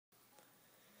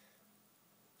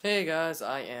Hey guys,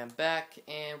 I am back,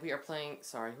 and we are playing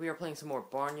some more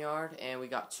Barnyard, and we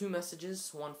got two messages,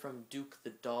 one from Duke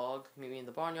the dog, meet me in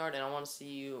the Barnyard, and I want to see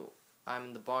you, I'm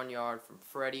in the Barnyard from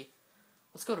Freddy.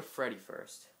 Let's go to Freddy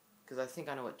first, because I think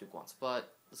I know what Duke wants,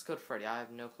 but let's go to Freddy. I have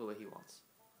no clue what he wants.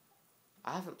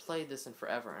 I haven't played this in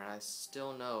forever, and I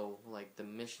still know, like, the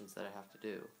missions that I have to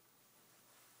do.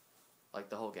 Like,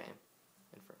 the whole game.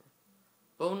 In forever.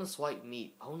 Bonus white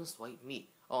meat. Bonus white meat.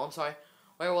 Oh, I'm sorry.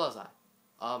 Where was I?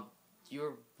 You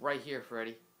were right here,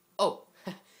 Freddy. Oh,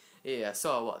 yeah,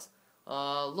 so I was.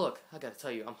 Look, I gotta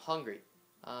tell you, I'm hungry.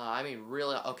 I mean,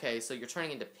 really, okay, so you're turning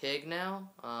into pig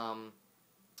now?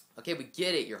 Okay, we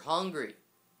get it, you're hungry.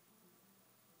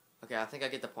 Okay, I think I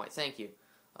get the point, thank you.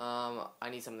 I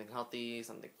need something healthy,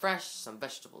 something fresh, some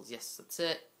vegetables, yes, that's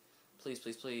it. Please,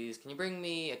 please, please, can you bring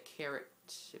me a carrot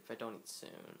if I don't eat soon?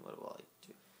 What do I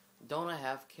do? Don't I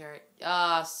have carrot?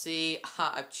 See,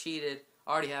 I've cheated.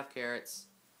 I already have carrots.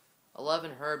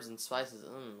 11 herbs and spices.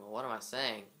 What am I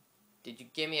saying? Did you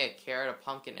give me a carrot, a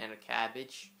pumpkin, and a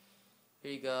cabbage?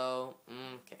 Here you go.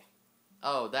 Okay.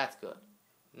 Oh, that's good.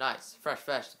 Nice. Fresh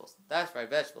vegetables. That's right,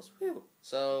 vegetables. Whew.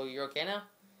 So, you're okay now?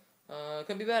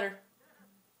 Couldn't be better.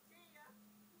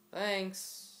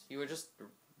 Thanks. You were just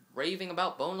raving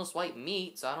about boneless white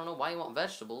meat, so I don't know why you want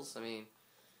vegetables. I mean,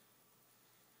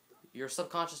 your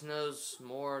subconscious knows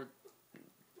more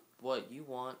what you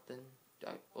want than...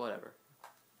 whatever.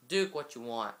 Duke, what you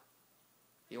want?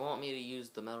 You want me to use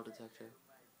the metal detector?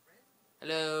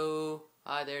 Hello?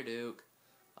 Hi there, Duke.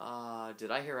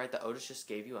 Did I hear right that Otis just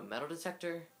gave you a metal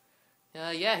detector?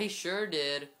 Yeah, he sure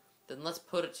did. Then let's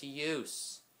put it to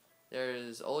use.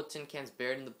 There's old tin cans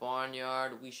buried in the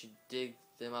barnyard. We should dig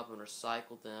them up and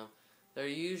recycle them. They're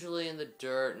usually in the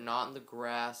dirt, not in the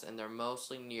grass, and they're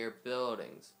mostly near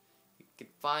buildings. You can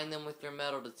find them with your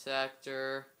metal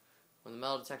detector. When the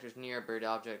metal detector is near a buried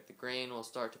object, the grain will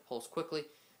start to pulse quickly.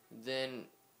 Then,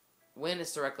 when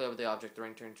it's directly over the object, the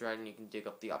ring turns red, and you can dig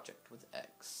up the object with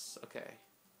X. Okay.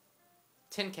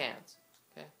 Tin cans.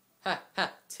 Okay.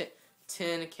 Ha!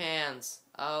 Tin cans.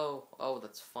 Oh,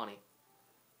 that's funny.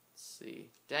 Let's see.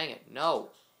 Dang it,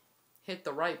 no. Hit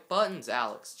the right buttons,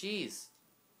 Alex. Jeez.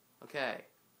 Okay.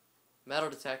 Metal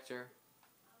detector.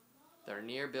 They're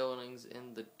near buildings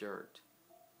in the dirt.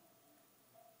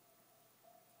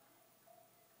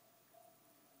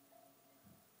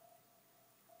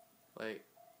 Wait.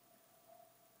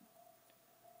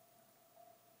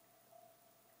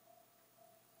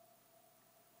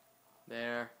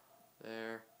 There.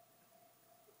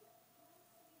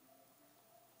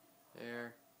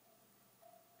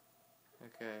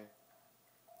 Okay.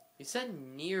 You said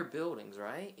near buildings,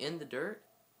 right? In the dirt?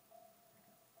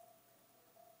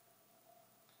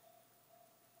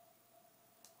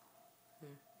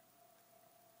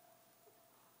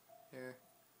 Here.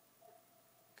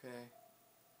 Okay.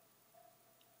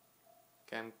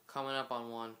 Okay, I'm coming up on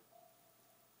one.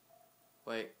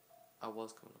 Wait, I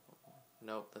was coming up on one.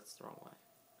 Nope, that's the wrong way.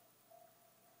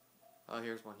 Oh,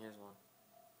 here's one.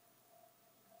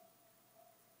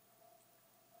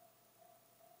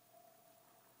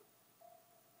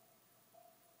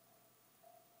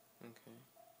 Okay.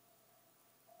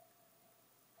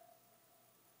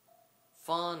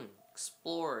 Fun,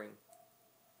 exploring.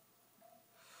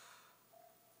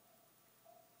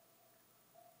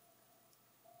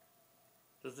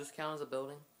 Does this count as a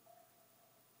building?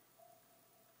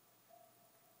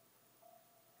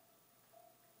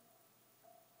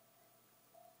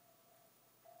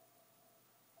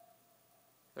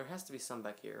 There has to be some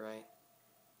back here, right?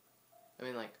 I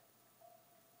mean, like...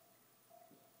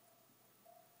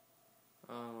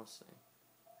 let's see.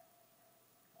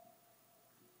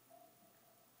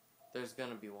 There's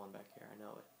gonna be one back here, I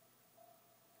know it.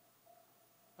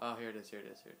 Oh, here it is.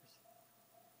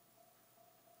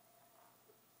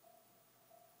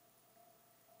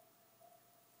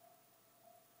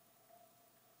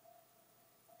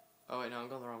 Oh wait, no, I'm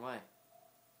going the wrong way.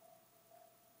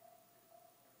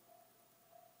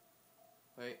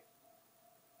 Wait.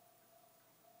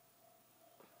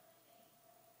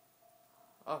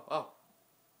 Oh.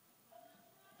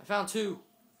 I found two.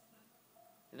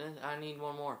 And then I need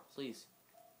one more, please.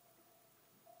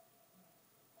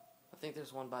 I think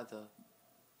there's one by the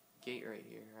gate right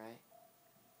here, right?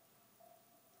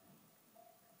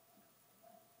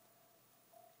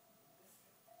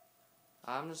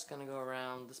 I'm just gonna go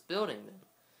around this building then.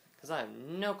 Because I have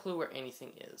no clue where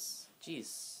anything is.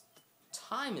 Jeez,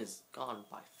 time is gone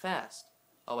by fast.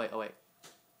 Oh wait.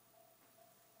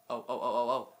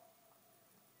 Oh.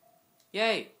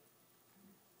 Yay!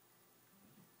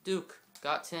 Duke,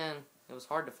 got 10. It was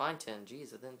hard to find 10.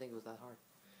 Jeez, I didn't think it was that hard.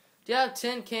 Do you have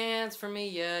 10 cans for me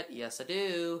yet? Yes, I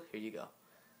do. Here you go.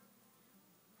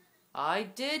 I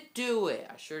did do it.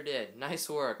 I sure did. Nice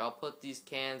work. I'll put these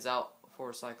cans out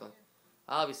for recycling.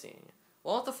 I'll be seeing you.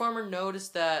 Won't the farmer notice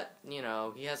that, you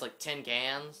know, he has like 10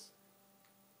 cans?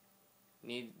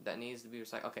 That needs to be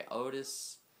recycled. Okay,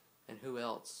 Otis. And who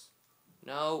else?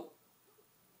 No.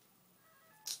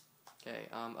 Okay,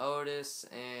 Otis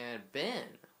and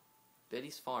Ben.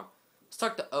 Betty's farm. Let's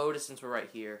talk to Otis since we're right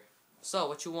here. So,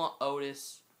 what you want,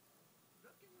 Otis?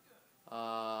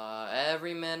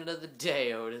 Every minute of the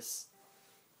day, Otis.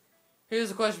 Here's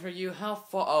a question for you. How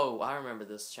far... Oh, I remember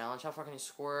this challenge. How far can you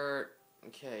squirt?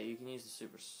 Okay, you can use the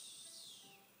super...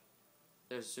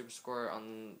 There's a super squirt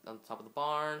on the top of the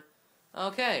barn.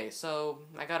 Okay, so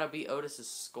I gotta beat Otis's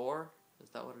score. Is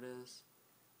that what it is?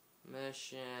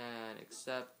 Mission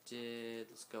accepted.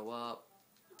 Let's go up.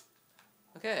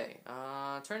 Okay,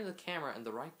 turn the camera in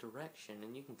the right direction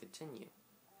and you can continue.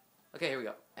 Okay, here we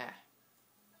go.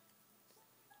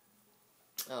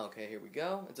 Okay, here we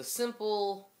go. It's a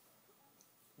simple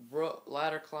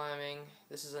ladder climbing.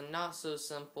 This is a not so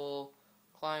simple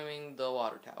climbing the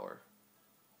water tower.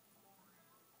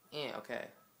 Okay.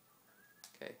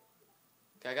 Okay,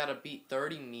 I gotta beat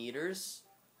 30 meters.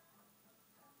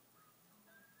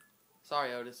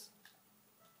 Sorry, Otis.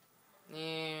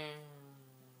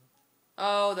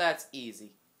 Oh, that's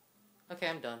easy. Okay,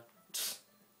 I'm done.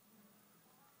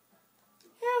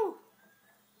 Phew.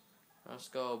 Let's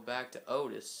go back to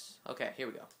Otis. Okay, here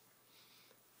we go.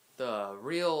 The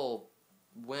real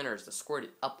winners, the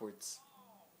squirted upwards.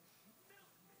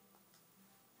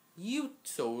 You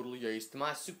totally aced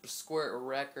my super squirt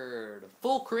record.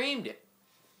 Full creamed it.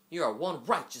 You are one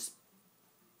righteous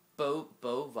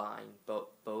bovine.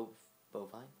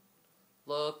 Bovine?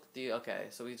 Look, okay,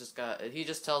 so he just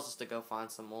tells us to go find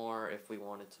some more if we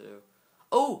wanted to.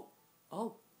 Oh!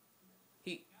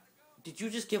 Did you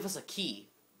just give us a key?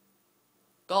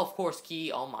 Golf course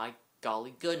key, oh my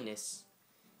golly goodness.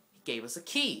 He gave us a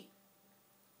key.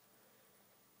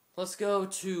 Let's go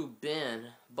to Ben,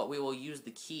 but we will use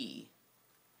the key.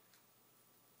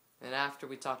 And after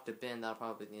we talk to Ben, that'll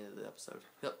probably be the end of the episode.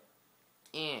 Yep.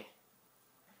 Okay,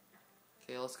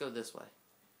 let's go this way.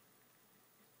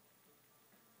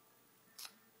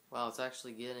 Wow, it's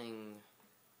actually getting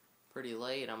pretty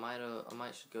late. I might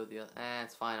should go the other.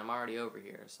 It's fine. I'm already over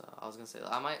here. So I was gonna say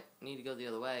I might need to go the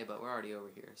other way, but we're already over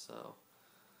here. So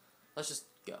let's just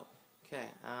go. Okay.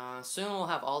 Soon we'll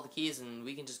have all the keys, and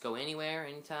we can just go anywhere,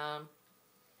 anytime,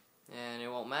 and it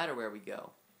won't matter where we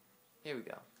go. Here we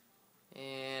go.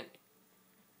 And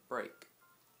break.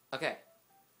 Okay.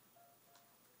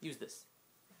 Use this.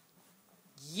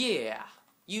 Yeah.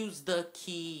 Use the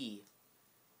key.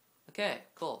 Okay,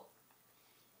 cool.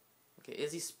 Okay,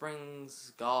 Izzy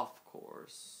Springs Golf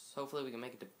Course. Hopefully we can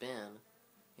make it to Ben.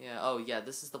 Yeah, oh yeah,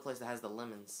 this is the place that has the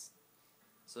lemons.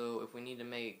 So if we need to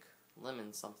make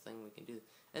lemon something, we can do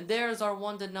that. And there's our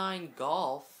 1 to 9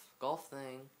 golf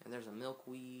thing. And there's a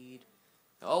milkweed.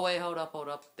 Oh wait, hold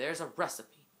up. There's a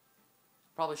recipe.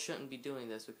 Probably shouldn't be doing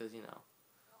this because, you know,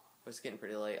 it's getting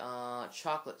pretty late.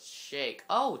 Chocolate shake.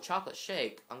 Oh, chocolate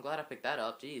shake. I'm glad I picked that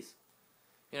up, jeez.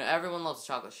 You know, everyone loves a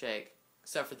chocolate shake,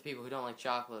 except for the people who don't like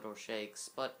chocolate or shakes,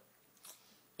 but,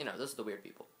 you know, those are the weird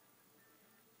people.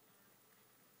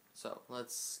 So,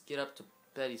 let's get up to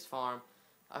Betty's farm.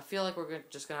 I feel like we're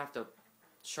just going to have to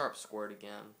sharp squirt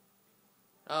again.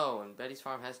 Oh, and Betty's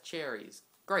farm has cherries.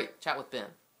 Great, chat with Ben.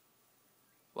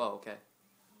 Whoa, okay.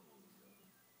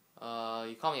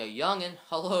 You call me a youngin'?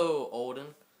 Hello,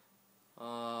 Olden.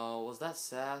 Was that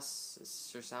sass? It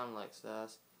sure sounded like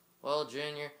sass. Well,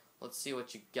 Junior, let's see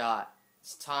what you got.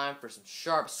 It's time for some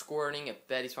sharp squirting at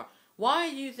Betty's farm. Why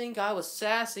do you think I was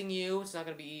sassing you? It's not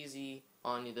going to be easy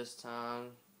on you this time.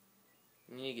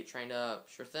 You need to get trained up.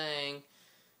 Sure thing.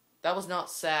 That was not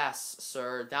sass,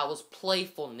 sir. That was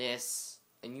playfulness.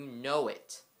 And you know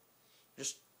it.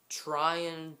 Just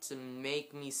trying to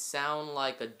make me sound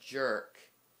like a jerk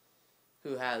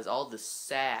who has all the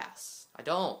sass. I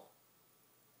don't.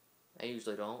 I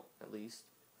usually don't, at least.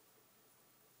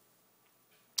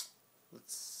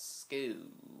 Let's go.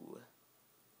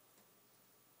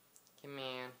 Come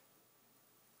on.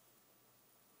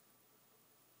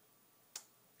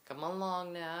 Come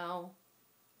along now.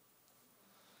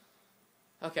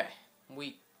 Okay.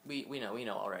 We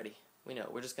know already. We know.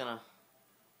 We're just gonna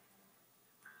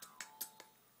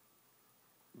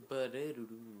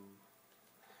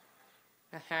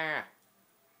Haha.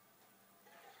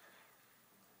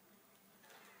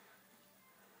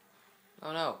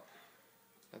 Oh no.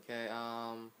 Okay,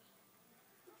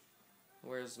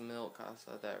 where's milk?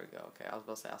 There we go. Okay, I was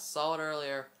about to say, I saw it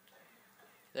earlier.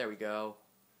 There we go.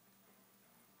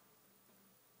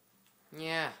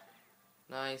 Yeah.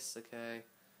 Nice, okay.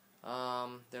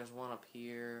 There's one up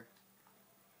here.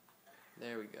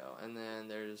 There we go. And then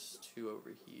there's two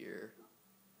over here.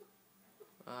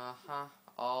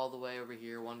 All the way over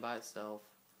here, one by itself.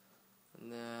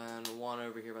 And then one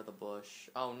over here by the bush.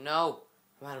 Oh no!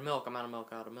 I'm out of milk, I'm out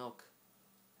of milk.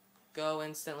 Go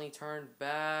instantly, turn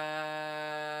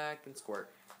back, and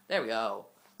squirt. There we go.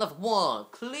 Level 1,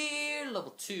 clear.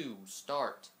 Level 2,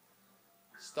 start.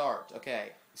 Start,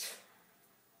 okay.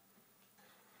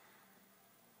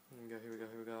 Here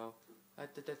we go.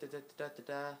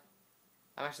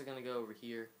 I'm actually gonna go over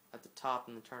here at the top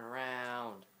and then turn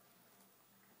around.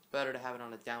 It's better to have it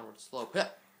on a downward slope.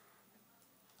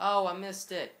 Oh, I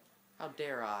missed it. How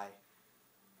dare I?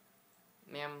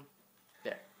 Ma'am.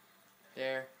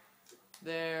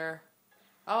 There.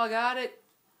 Oh, I got it.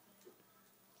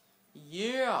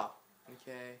 Yeah.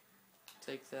 Okay.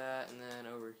 Take that and then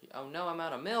over here. Oh no, I'm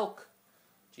out of milk.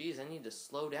 Jeez, I need to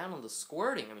slow down on the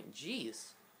squirting. I mean,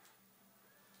 jeez.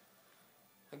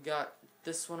 I got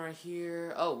this one right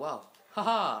here. Oh, wow.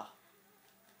 Haha.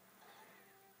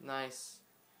 Nice.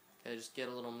 Okay, just get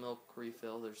a little milk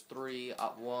refill. There's 3,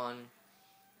 one,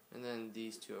 and then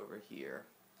these 2 over here.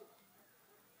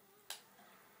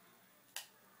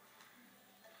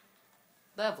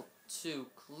 Level 2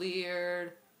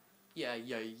 cleared. Yeah,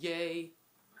 yay.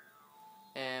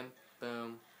 And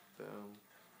boom, boom.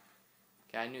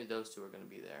 Okay, I knew those 2 were going to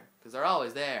be there, because they're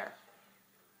always there.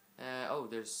 Oh,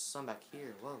 there's some back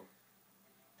here. Whoa.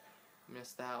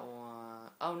 Missed that one.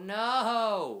 Oh,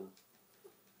 no!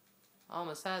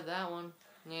 Almost had that one.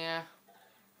 Yeah.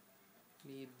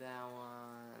 Need that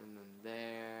one, and then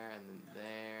there, and then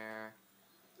there.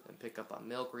 Then pick up a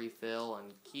milk refill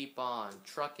and keep on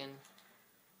trucking.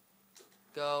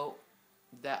 Go.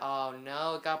 Oh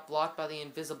no, it got blocked by the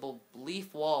invisible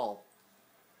leaf wall.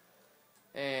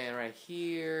 And right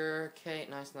here. Okay,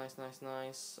 nice.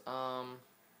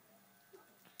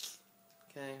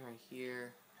 Okay, right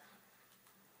here.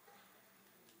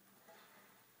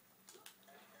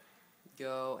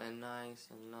 Go, and nice.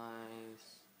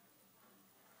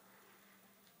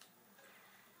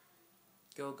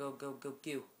 Go.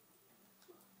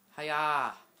 Hiya!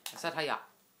 I said hiya.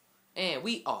 And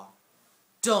we are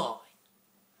done.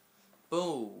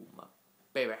 Boom,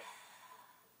 baby.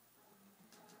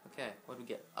 Okay, what do we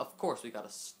get? Of course we got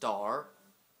a star.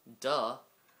 Duh.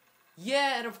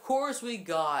 Yeah, and of course we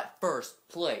got first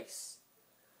place.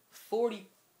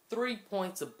 43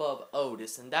 points above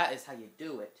Otis, and that is how you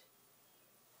do it.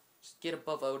 Just get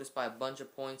above Otis by a bunch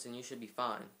of points and you should be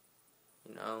fine.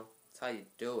 You know, that's how you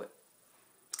do it.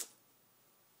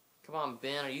 Come on,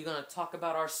 Ben, are you going to talk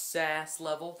about our sass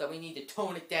level? That we need to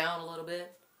tone it down a little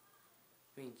bit?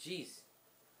 I mean, jeez.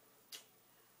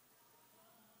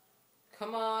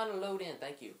 Come on, load in.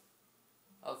 Thank you.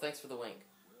 Oh, thanks for the wink.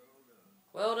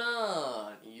 Well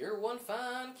done. You're one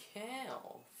fine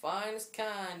cow. Finest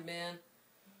kind, Ben.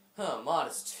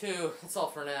 Modest too. That's all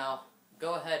for now.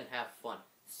 Go ahead and have fun.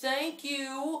 Thank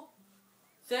you.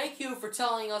 Thank you for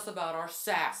telling us about our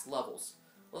sass levels.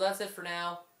 Well, that's it for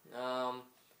now. Come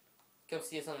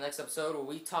see us on the next episode where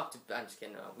we talk to... I'm just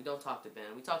kidding. No, we don't talk to Ben.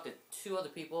 We talk to 2 other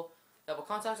people that will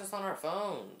contact us on our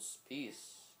phones.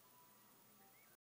 Peace.